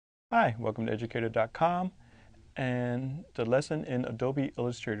Hi, welcome to Educator.com and the lesson in Adobe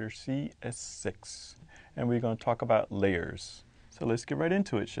Illustrator CS6. And we're going to talk about layers. So let's get right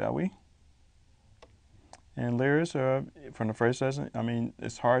into it, shall we? And layers are, from the first lesson,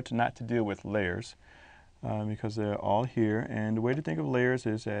 it's hard not to deal with layers because they're all here. And the way to think of layers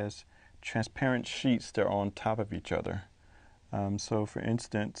is as transparent sheets that are on top of each other. So for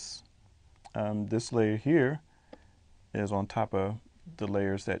instance, this layer here is on top of the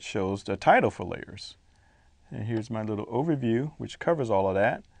layers that shows the title for layers. And here's my little overview, which covers all of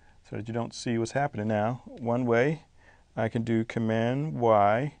that so that you don't see what's happening now. One way, I can do Command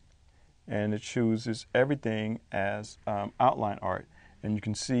Y, and it chooses everything as outline art. And you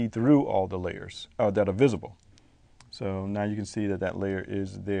can see through all the layers that are visible. So now you can see that that layer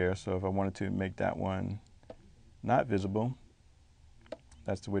is there. So if I wanted to make that one not visible,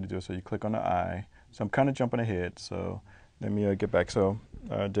 that's the way to do it. So you click on the eye. So I'm kind of jumping ahead. So let me get back. So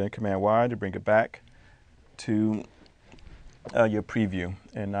then Command Y to bring it back to your preview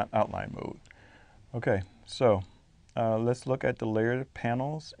and not outline mode. Okay, so let's look at the layer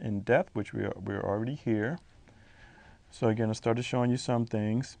panels in depth, which we're already here. So again, I started showing you some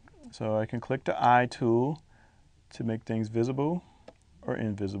things. So I can click the eye tool to make things visible or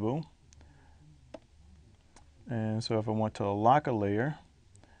invisible. And so if I want to lock a layer,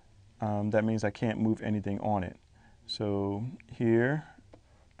 that means I can't move anything on it. So here,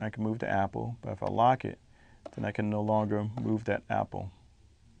 I can move the apple, but if I lock it, then I can no longer move that apple.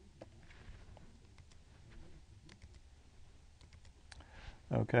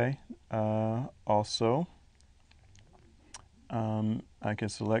 Okay, also, I can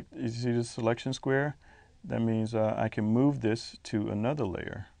select, you see the selection square? That means I can move this to another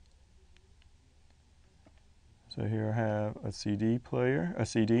layer. So here I have a CD player, a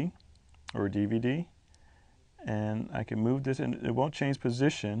CD or a DVD, and I can move this, and it won't change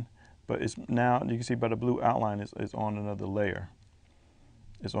position, but it's now, you can see by the blue outline, it's on another layer.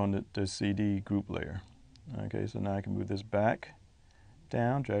 It's on the CD group layer. Okay, so now I can move this back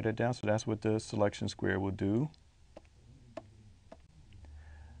down, drag that down, so that's what the selection square will do.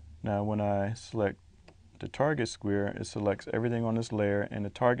 Now when I select the target square, it selects everything on this layer, and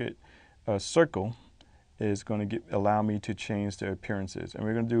the target circle is going to allow me to change the appearances. And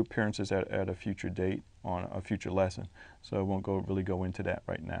we're going to do appearances at a future date on a future lesson, so I won't really go into that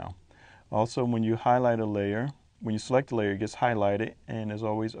right now. Also, when you highlight a layer, when you select a layer, it gets highlighted, and there's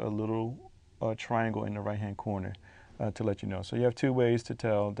always a little triangle in the right-hand corner to let you know. So you have two ways to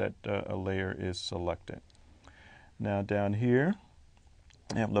tell that a layer is selected. Now down here,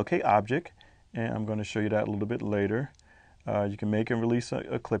 I have Locate Object, and I'm going to show you that a little bit later. You can make and release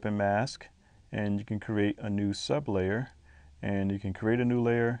a clipping mask, and you can create a new sublayer, and you can create a new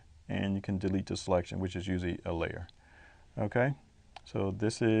layer, and you can delete the selection, which is usually a layer. Okay, so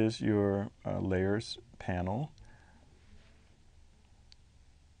this is your layers panel,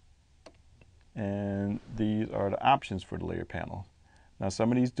 and these are the options for the layer panel. Now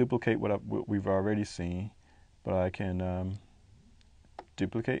some of these duplicate what we've already seen, but I can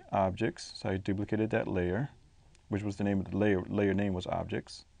duplicate objects. So I duplicated that layer, which was the name of the layer. Layer name was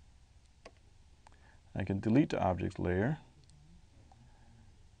objects. I can delete the objects layer,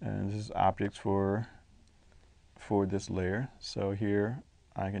 and this is objects for this layer. So here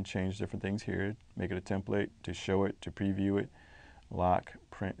I can change different things here, make it a template, to show it, to preview it, lock,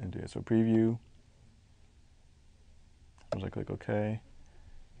 print, and do it. So preview. As I click OK,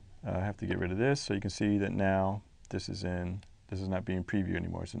 I have to get rid of this, so you can see that now this is not being previewed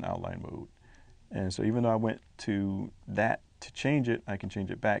anymore. It's in outline mode. And so even though I went to that to change it, I can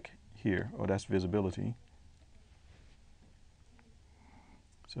change it back here. Oh, that's visibility.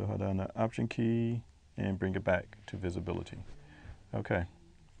 So hold down the Option key and bring it back to visibility. Okay.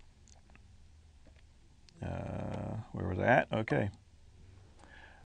 Where was I at? Okay.